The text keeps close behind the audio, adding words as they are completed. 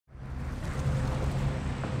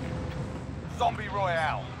zombie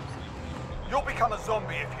Royale. You'll become a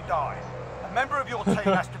zombie if you die. A member of your team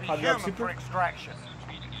has to be human for extraction.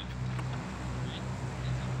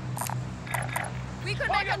 We could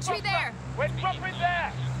make entry there. We're dropping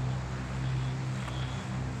there.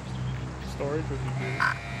 Storage would be good.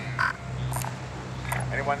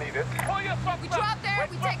 Anyone need it? We drop there,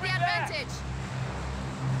 we take the advantage.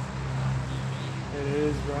 It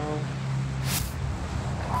is, bro.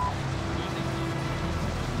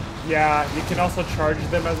 Yeah, you can also charge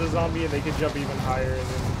them as a zombie and they can jump even higher. And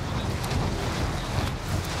then...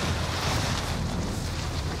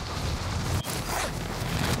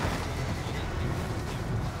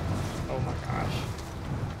 Oh my gosh.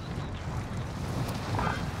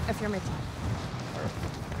 Affirmative.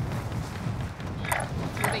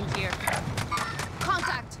 Moving here.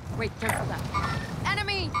 Contact! Wait, careful that.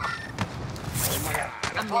 Enemy! Oh my god.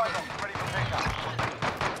 I'm moving. Ready for pickup.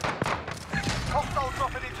 Hostiles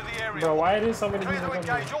dropping into the area. Bro, why is so many Clear people to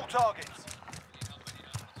coming? engage all targets.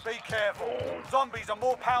 Be careful. Zombies are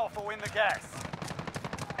more powerful in the gas.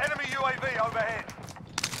 Enemy UAV overhead.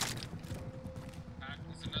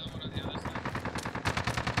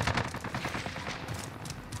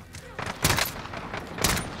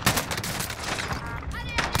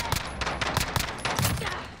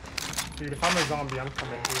 Dude, if I'm a zombie, I'm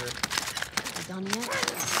coming here. Done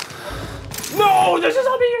yet? No! There's a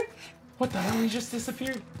zombie here! What the hell? He just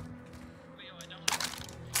disappeared.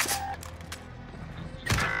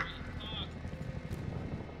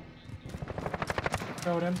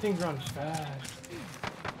 Bro, them things run fast.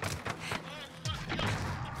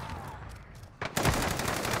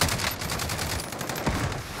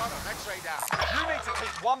 You need to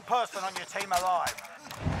keep one person on your team alive.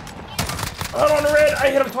 Oh, on the red!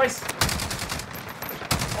 I hit him twice!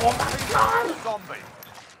 Oh my god! Zombie.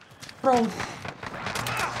 Bro.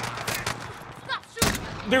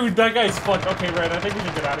 Dude, that guy's fucked. Okay, Red, I think we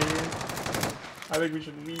should get out of here. I think we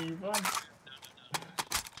should leave.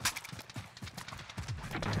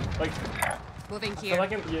 Like, moving here.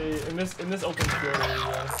 like in this open field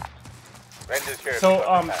area. Here So,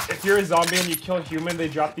 if you're a zombie and you kill a human, they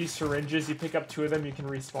drop these syringes. You pick up 2 of them, you can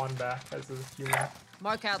respawn back as a human.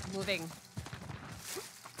 Mark out, moving.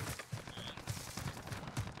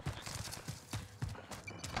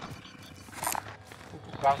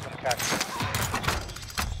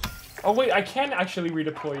 Oh wait, I can actually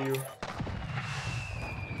redeploy you.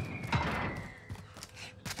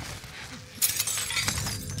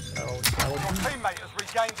 Oh, your teammate has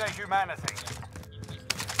regained their humanity.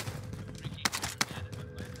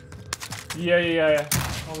 Yeah.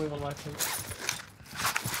 Only one left.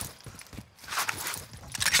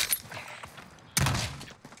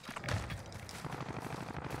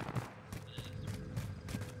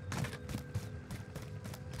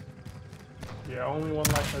 Yeah, only one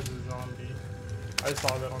life as a zombie. I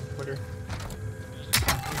saw that on Twitter.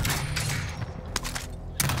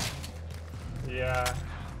 Yeah.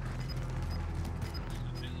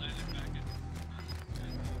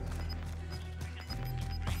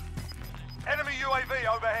 Enemy UAV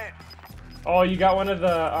overhead. Oh, you got one of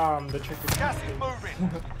the chicken. Gas is moving.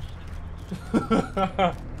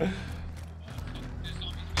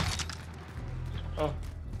 Oh.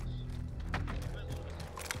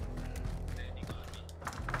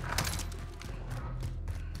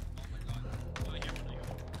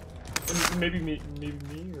 Maybe me,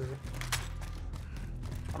 or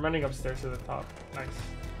I'm running upstairs to the top. Nice.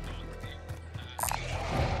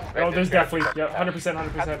 Oh, there's definitely, yeah,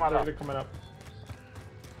 100%. They're coming up.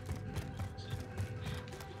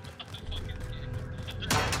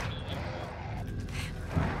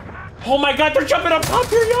 Oh my god, they're jumping up top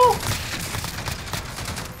here, yo!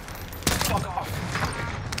 Fuck off.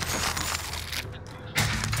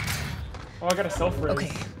 Oh, I got a self-res. Okay.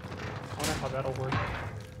 I wonder how that'll work.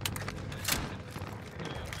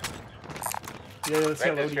 Yeah, let's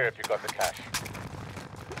get loading. If you got the cash.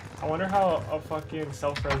 I wonder how a fucking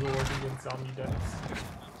self-res will work against zombie deaths.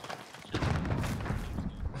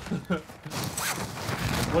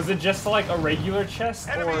 Was it just like a regular chest,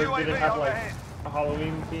 or did it have like a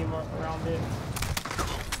Halloween theme around it?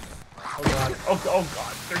 Oh god. Oh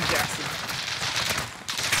god, they're gassing.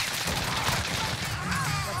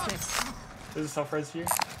 What's this? There's a self-res here.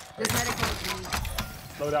 This medical is me.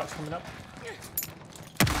 Loadout's coming up.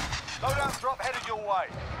 Loadout drop headed your way.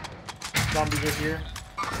 Zombies are here.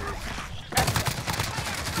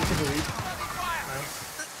 You can delete. Nice.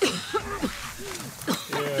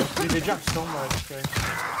 Yeah, dude, they dropped so much. Okay.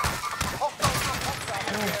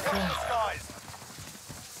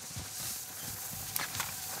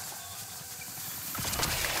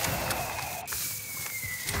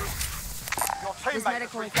 Your Your teammates have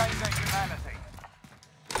medical regained their humanity.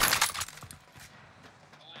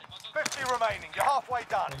 50 remaining. You're halfway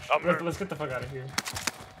done. Let's get the fuck out of here.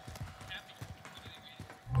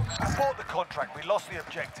 Abort the contract. We lost the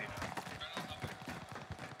objective.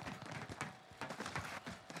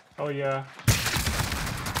 Oh yeah.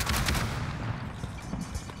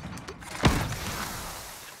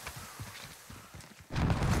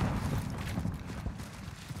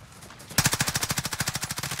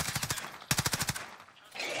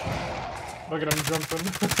 Look at him jumping.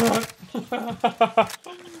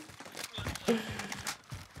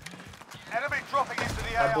 Enemy dropping into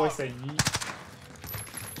the That boy AO. said yeet.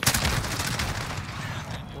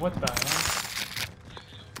 What the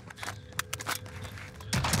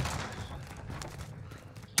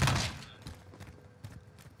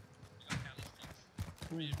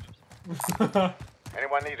hell?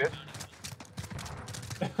 Anyone need it?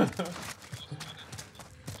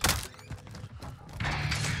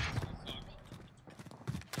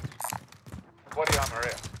 Body armor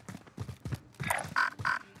here.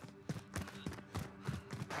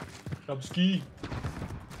 Dubski.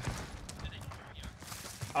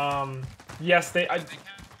 Yes, they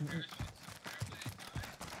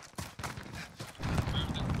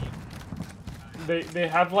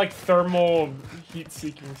have like thermal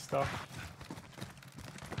heat-seeking stuff.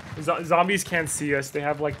 Zombies can't see us. They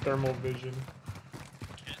have like thermal vision.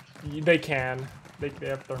 They can. They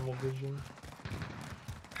have thermal vision.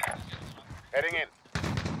 Heading in.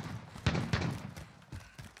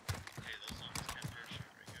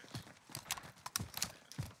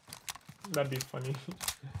 That'd be funny.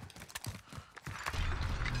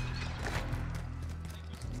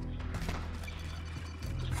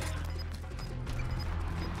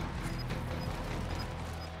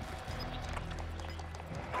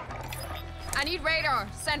 I need radar.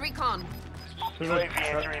 Send recon. UAV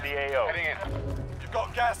entering the AO. Heading in. You've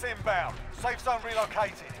got gas inbound. Safe zone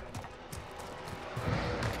relocated.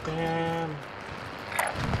 Damn.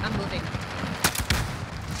 I'm moving.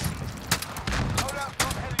 Loadout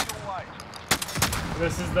drop heading your way.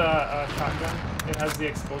 This is the shotgun. It has the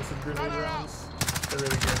explosive grenade rounds. They're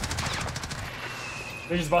really good.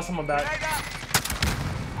 They just bust someone back. Grenade out.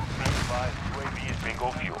 95, UAV is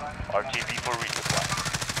bingo fuel. RTB for resupply.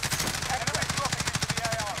 Enemy dropping into the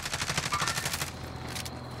AO.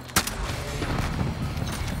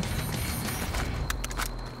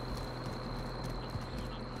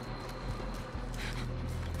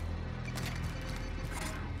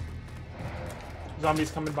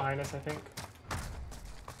 Zombies coming behind us, I think.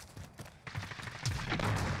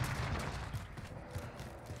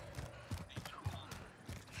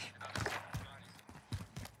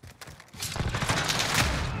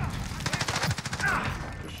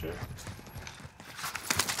 Good shit.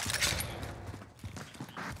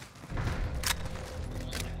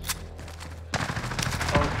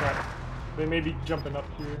 Oh crap. They may be jumping up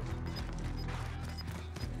here.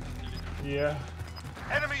 Yeah.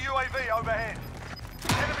 Enemy UAV overhead.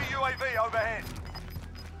 Enemy UAV overhead.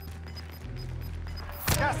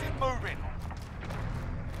 Gas is moving.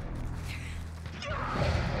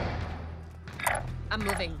 I'm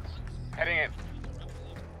moving. Heading in.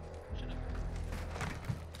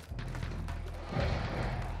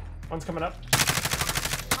 One's coming up.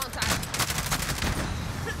 Contact.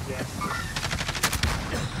 Yeah.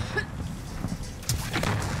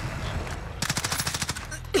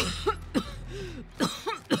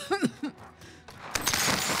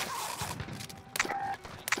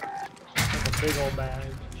 That's a big old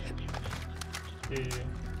bag. Yeah.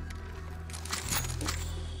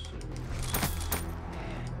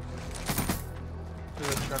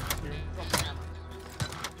 There's a truck here.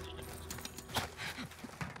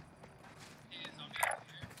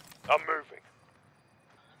 I'm moving.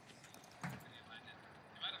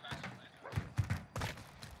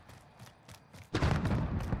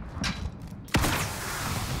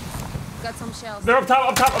 Got some shells. They're up top,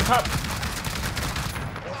 up top, up top.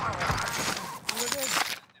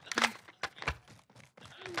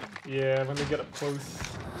 Yeah, let me get up close.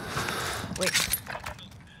 Wait.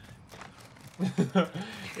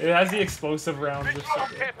 It has the explosive rounds. Which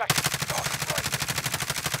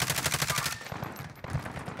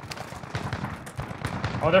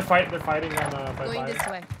oh, they're fighting on by Going by. this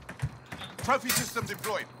way. Trophy system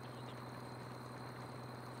deployed.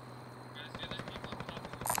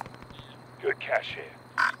 Good cash here.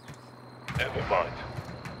 Never mind.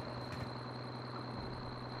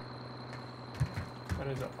 That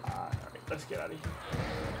is up. Alright, let's get out of here.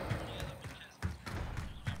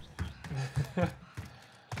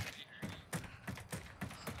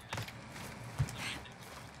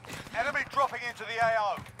 Enemy dropping into the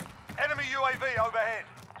AO. Enemy UAV overhead.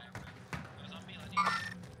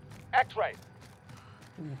 X-ray.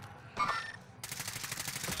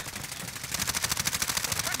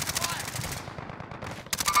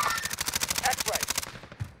 X-ray.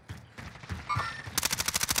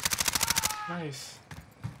 Nice.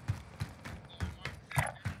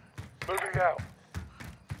 Moving out.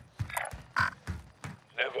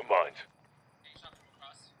 Never mind.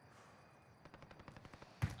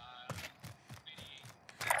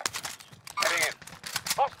 Heading in.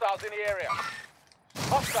 Hostiles in the area.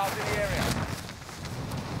 Hostiles in the area.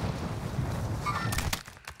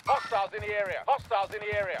 Hostiles in the area. Hostiles in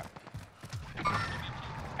the area.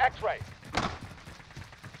 X-ray.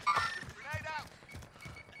 Grenade out.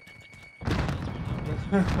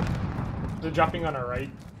 They're dropping on our right.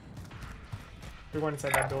 They're going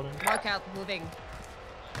inside that building. Markout moving.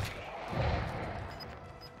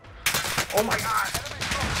 Oh my god!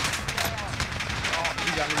 Oh,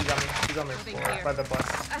 he got me, he got me. He's on the Moving floor here. by the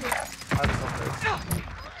bus. I was on this.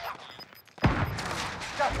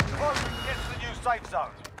 Just close and get to the new safe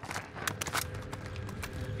zone.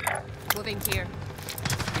 Moving here.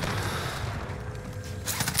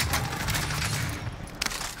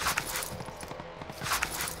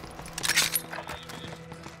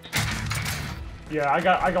 Yeah, I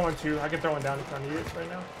got one too. I can throw one down if I need it right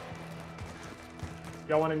now.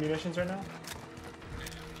 Y'all want any munitions right now?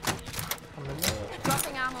 I'm in there.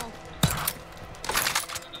 Dropping ammo.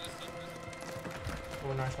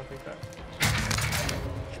 Oh, nice. I'll take that.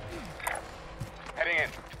 Heading in.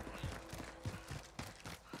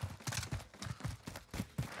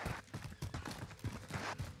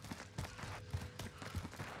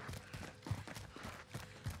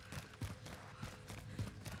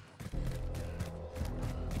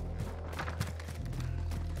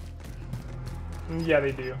 Yeah,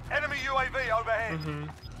 they do. Enemy UAV overhead.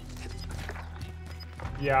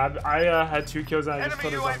 Yeah, I had 2 kills and I just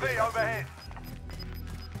Enemy put a zombie UAV back overhead.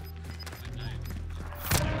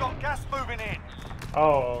 You've got gas moving in. in.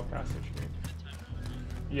 Oh, that's what you mean.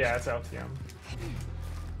 Yeah, it's LTM.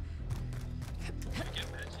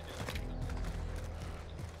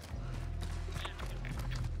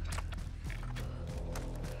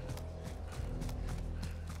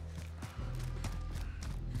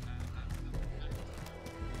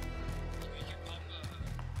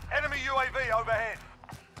 Enemy UAV overhead.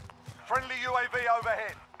 Friendly UAV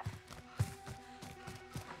overhead.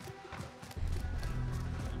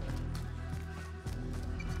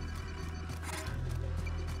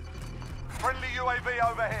 Friendly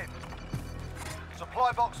UAV overhead.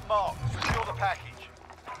 Supply box marked. Secure the package.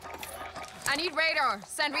 I need radar.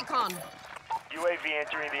 Send recon. UAV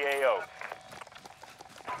entering the AO.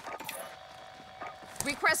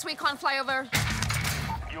 Request recon flyover.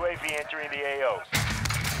 UAV entering the AO.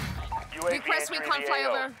 UAV Request entering recon the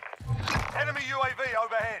flyover. Enemy UAV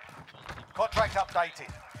overhead. Contract updated.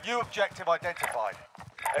 New objective identified.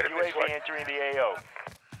 UAV entering the AO.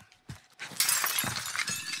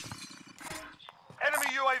 Enemy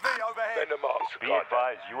UAV overhead. Be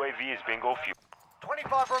advised, UAV is bingo fuel.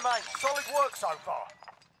 25 remain. Solid work so far.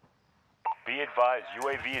 Be advised,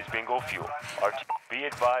 UAV is bingo fuel. Be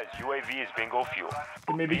advised, UAV is bingo fuel.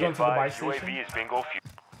 They may be Be going to the buy advised, station. UAV is bingo fuel.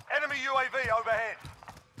 Enemy UAV overhead.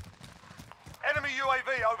 Enemy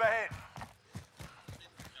UAV overhead.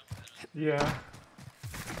 Yeah.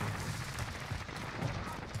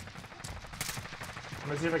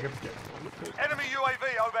 Let's see if I can get one. Enemy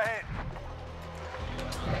UAV overhead.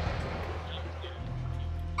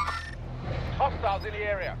 Hostiles in the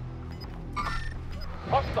area.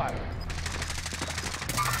 Hostile.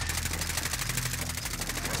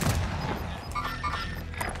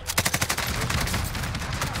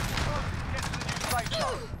 Get to the new safe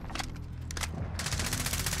zone.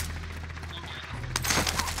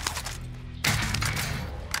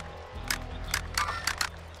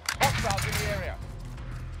 Hostiles in the area.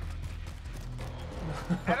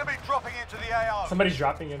 Enemy dropping into the AO. Somebody's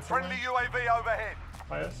dropping in somewhere Friendly UAV overhead.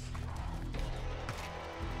 by us.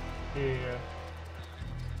 Yeah.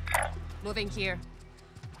 Moving here.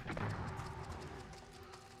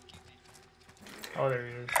 Oh, there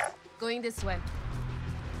he is. Going this way.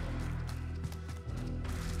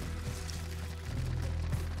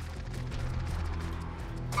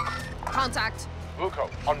 Contact. Vuko,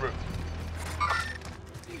 en route.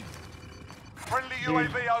 Friendly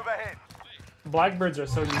UAV overhead. Blackbirds are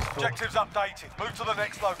so useful Objectives updated. Move to the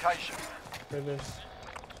next location. for this.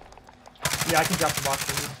 Yeah, I can drop the box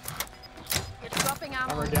for you. Dropping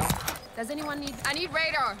ammo. Armor down. Does anyone need? I need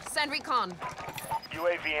radar. Send recon.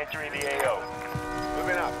 UAV entering the AO.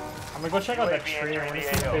 Moving up. I'm gonna go check out that UAV tree. I entering wanna the see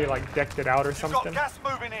if AO. they like decked it out or You've got something. gas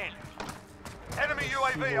moving in. Enemy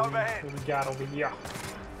UAV overhead. What we got over here?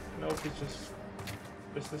 Nope, it's just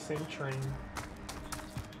the same train.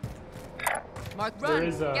 Mark, There run.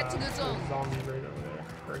 is a Get to the zone. zombie right over there.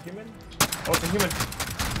 Or a human? Oh, it's a human.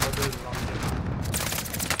 Oh, there is a zombie.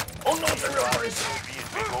 Oh no, it's a real person. UAV is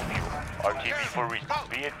bingo fuel. RTV for resupply.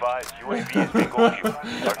 Be advised, UAV is bingo fuel.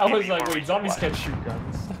 I was RTV like, for wait, zombies resupply. can't shoot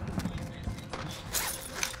guns.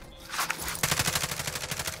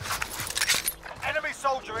 Enemy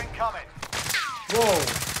soldier incoming. Whoa.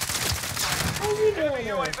 What are you doing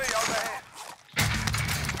here? UAV overhead.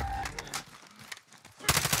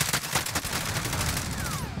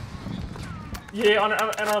 Yeah, on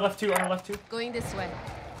our left too, on our left too. Going this way.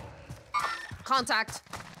 Contact.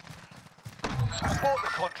 Support the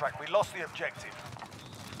contract. We lost the objective.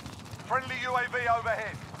 Friendly UAV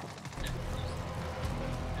overhead.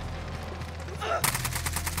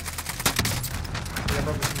 Yeah,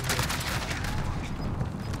 bro, this is good.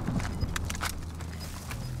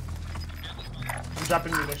 I'm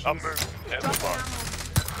dropping munitions. I'm moving. Stand by.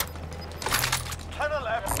 To the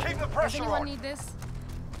left. Keep the Does pressure anyone on. need this?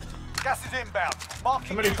 Gas is inbound. Marking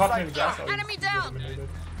Somebody new popped me in safe the gas. zone. I was Enemy down. eliminated.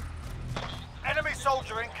 Enemy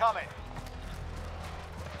soldier incoming.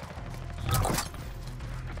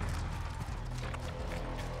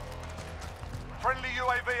 Friendly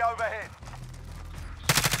UAV overhead.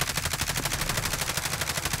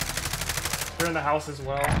 They're in the house as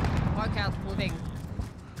well. Mark out. Moving.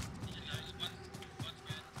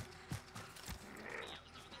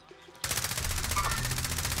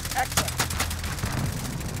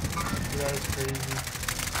 That is crazy.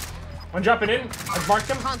 One dropping in. I've marked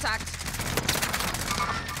him. Contact.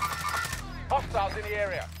 Hostiles in the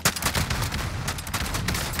area.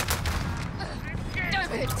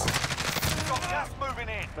 Damn it. Got gas moving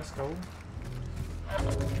in. Let's go.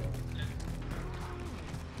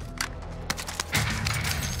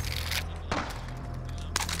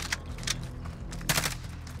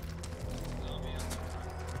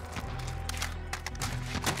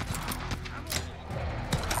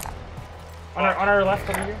 On our left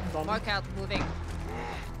over here. Zombie. Mark out. Moving.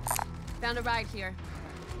 Found a ride here.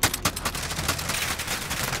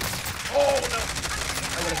 Oh no!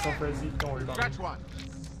 I gotta go for a Z. Don't worry about it. one.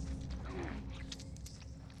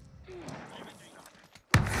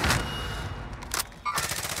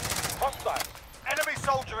 Hostile. Enemy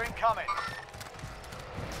soldier incoming.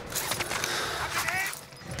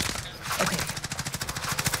 Okay.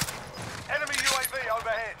 Enemy UAV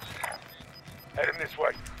overhead. Heading this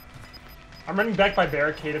way. I'm running back by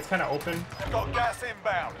barricade. It's kind of open. Got gas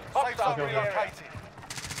inbound. Safe zone Okay. relocated.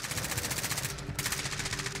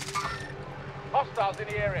 Hostiles in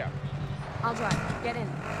the area. I'll drive. Get in.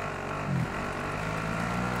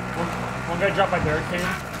 One guy dropped by barricade.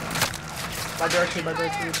 By barricade, by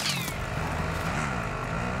barricade.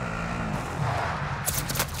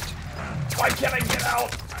 Why can't I get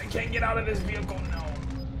out? I can't get out of this vehicle, no.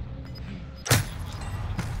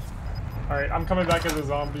 Alright, I'm coming back as a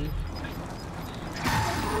zombie.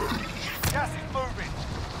 Gas is moving.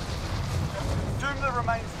 Doom that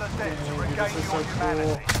remains the dead to Dude, regain this is your so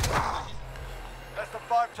humanity. Less than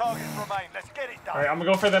 5 targets remain. Let's get it done. Alright, I'm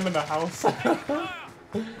gonna go for them in the house. I'm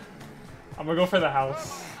gonna go for the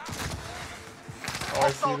house. Oh, I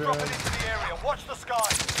see Hostile dropping them. into the area. Watch the sky.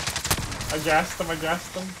 I gassed them, I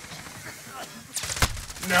gassed them.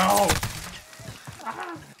 No!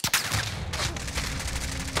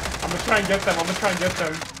 I'm gonna try and get them, I'm gonna try and get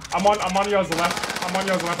them. I'm on y'all's left. I'm on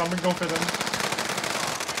y'all's left, I'm gonna go for them.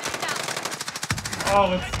 Oh,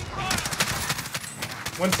 let's...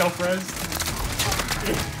 One self-res.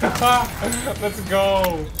 Let's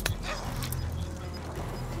go!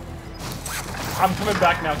 I'm coming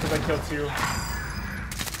back now because I killed 2.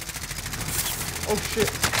 Oh shit.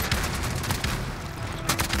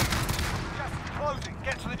 Gas is closing.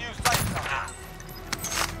 Get to the new safe zone.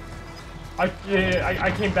 I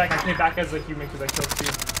came back as a human because I killed 2.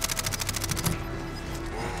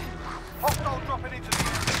 Hostile dropping into the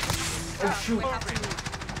area. Oh shoot. We have to move.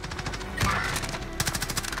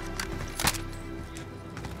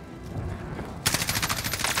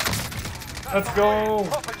 Let's go!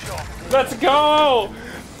 Proper job. Let's go!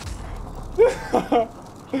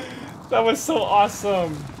 That was so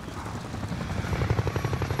awesome.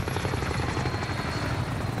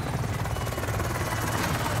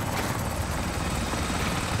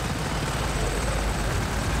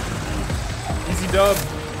 Easy dub.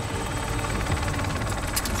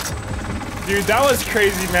 Dude, that was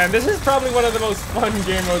crazy, man. This is probably one of the most fun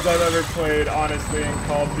game modes I've ever played, honestly, in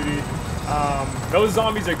Call of Duty. Those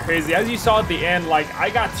zombies are crazy. As you saw at the end, like, I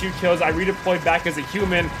got 2 kills. I redeployed back as a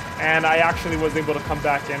human, and I actually was able to come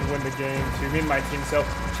back and win the game to me and my team. So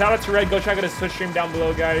shout out to Red. Go check out his Twitch stream down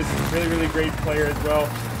below, guys. Really, really great player as well.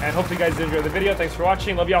 And hopefully you guys enjoyed the video. Thanks for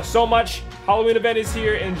watching. Love y'all so much. Halloween event is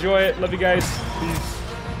here. Enjoy it. Love you guys. Peace.